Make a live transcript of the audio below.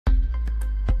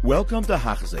Welcome to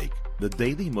Hachzik, the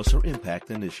Daily Musar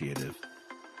Impact Initiative.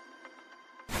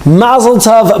 Mazel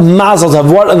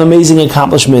tov, what an amazing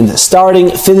accomplishment.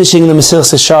 Finishing the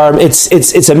Mesilas Yesharim.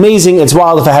 It's amazing, it's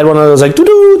wild. If I had one of those like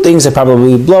doo-doo things, I'd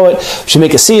probably blow it. We should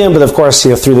make a siyum, but of course,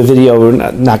 through the video,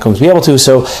 we're not going to be able to,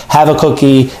 so have a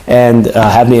cookie and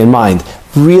have me in mind.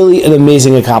 Really an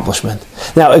amazing accomplishment.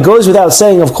 Now, it goes without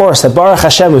saying, of course, that Baruch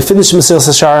Hashem, we finished Mesilas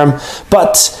Yesharim,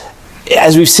 but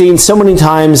as we've seen so many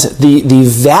times, the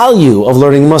value of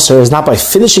learning Musar is not by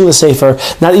finishing the Sefer,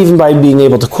 not even by being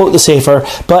able to quote the Sefer,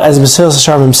 but as Mesilas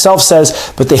Yesharim himself says,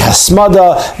 but the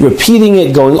hasmada, repeating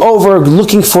it, going over,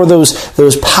 looking for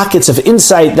those pockets of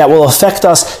insight that will affect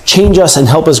us, change us, and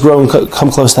help us grow and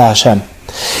come close to Hashem.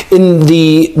 In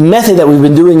the method that we've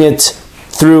been doing it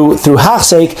through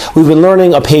Hachzik, we've been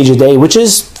learning a page a day, which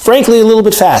is frankly a little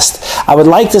bit fast. I would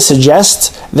like to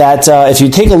suggest that if you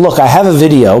take a look, I have a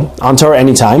video on Torah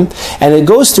Anytime, and it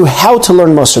goes through how to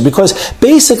learn Musar, because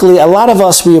basically a lot of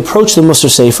us, we approach the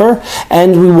Musar Sefer,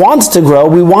 and we want to grow,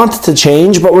 we want to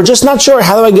change, but we're just not sure,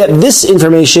 how do I get this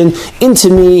information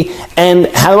into me, and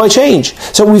how do I change?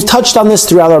 So we've touched on this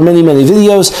throughout our many, many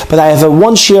videos, but I have a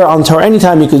one share on Torah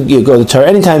Anytime. You go to Torah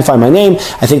Anytime, find my name.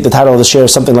 I think the title of the share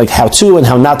is something like How To and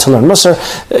How Not to Learn Musar.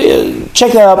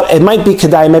 Check that out. It might be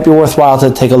kedai, it might be worthwhile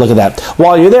to take a look at that.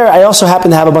 While you're there, I also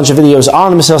happen to have a bunch of videos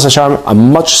on Mesilas Yesharim, a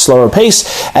much slower pace.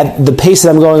 At the pace that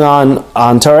I'm going on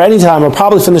Torah Anytime, I'll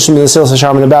probably finish Mesilas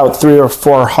Yesharim in about 300 or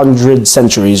 400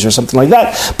 centuries or something like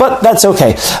that, but that's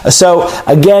okay. So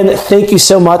again, thank you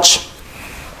so much.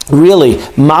 Really,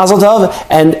 Mazel tov,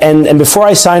 and before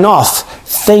I sign off,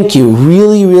 thank you,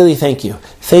 really thank you.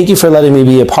 Thank you for letting me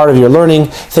be a part of your learning.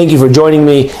 Thank you for joining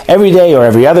me every day or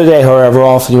every other day, however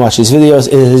often you watch these videos.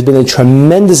 It has been a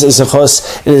tremendous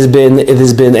zechus. It has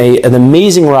been an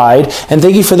amazing ride, and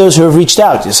thank you for those who have reached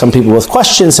out. Some people with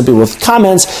questions, some people with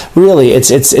comments. Really,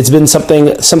 it's been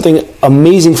something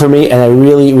amazing for me, and I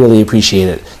really appreciate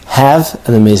it. Have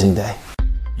an amazing day.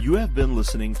 You have been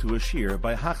listening to a shir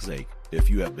by Hachzik. If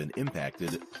you have been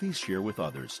impacted, please share with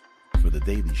others. For the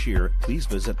daily shir, please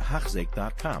visit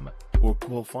Hachzik.com or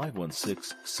call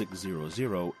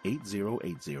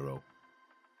 516-600-8080.